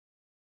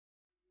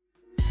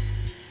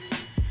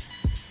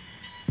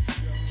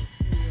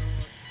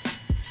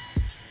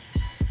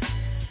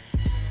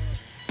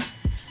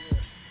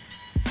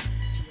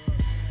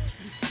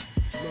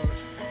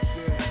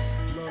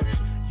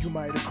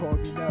Taught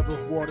me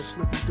never, water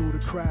slipping through the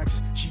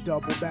cracks. She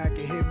double back and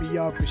hit me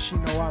up cause she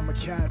know I'm a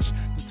catch.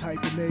 The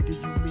type of nigga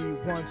you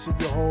meet once in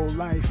your whole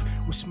life.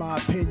 What's my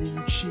opinion,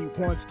 you cheat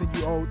once, then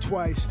you owe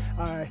twice.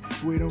 Alright,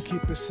 we don't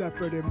keep it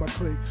separate in my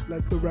clique.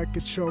 Let the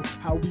record show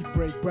how we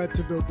break bread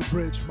to build the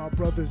bridge. My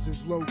brothers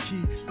is low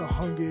key, the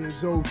hunger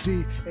is OD.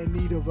 In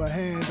need of a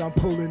hand, I'm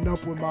pulling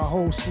up with my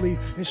whole sleeve.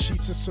 And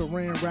sheets of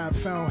saran wrap,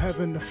 found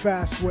heaven the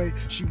fast way.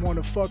 She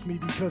wanna fuck me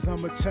because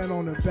I'm a 10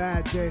 on a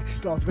bad day.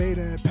 Darth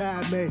Vader and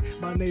Padme,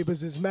 my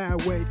neighbors is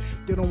mad wake.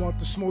 They don't want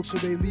the smoke so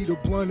they leave a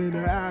blunt in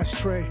an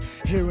ashtray.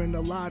 Hearing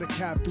a lot of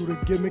cap through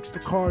the gimmicks the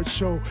cards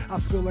show. I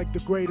feel like the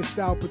greatest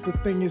out, but the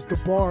thing is the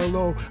bar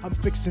low. I'm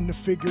fixing to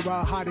figure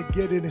out how to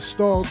get it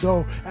installed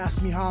though.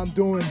 Ask me how I'm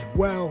doing,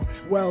 well,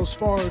 Wells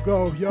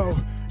Fargo, yo.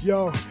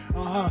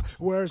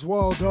 Where's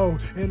Waldo?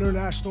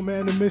 International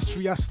man of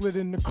mystery, I slid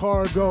in the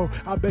cargo.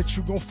 I bet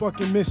you gon'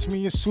 fucking miss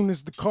me as soon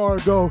as the car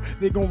go.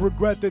 They gon'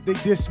 regret that they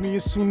diss me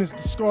as soon as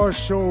the scars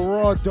show.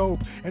 Raw dope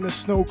and a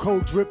snow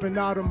coat dripping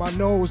out of my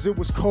nose. It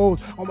was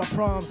cold. On my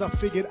problems I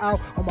figured out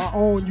on my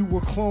own. You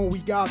a clone, we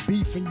got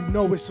beef and you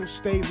know it, so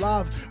stay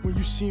live. When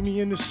you see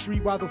me in the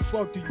street, why the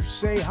fuck do you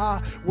say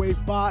hi?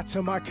 Wave bye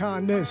to my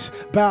kindness,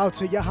 bow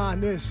to your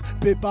highness.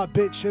 Bit by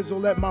bit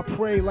chisel at my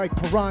prey like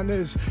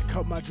piranhas.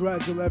 Cut my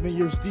dreads 11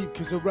 years deep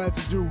cause of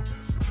residue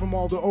from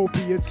all the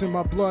opiates in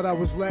my blood I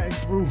was letting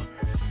through.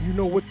 You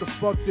know what the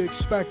fuck to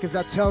expect cause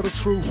I tell the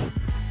truth.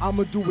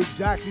 I'ma do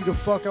exactly the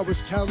fuck I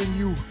was telling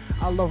you.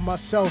 I love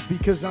myself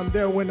because I'm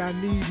there when I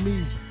need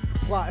me.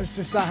 Plotting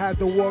since I had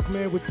the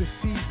Walkman with the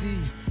CD.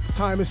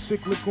 Time is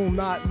cyclical,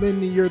 not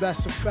linear,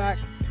 that's a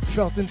fact.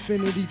 Felt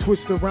infinity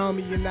twist around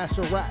me and that's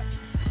a wrap.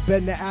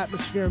 Bend the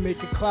atmosphere,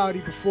 make it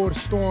cloudy before the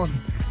storm.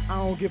 I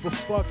don't give a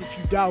fuck if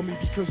you doubt me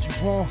because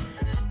you're wrong.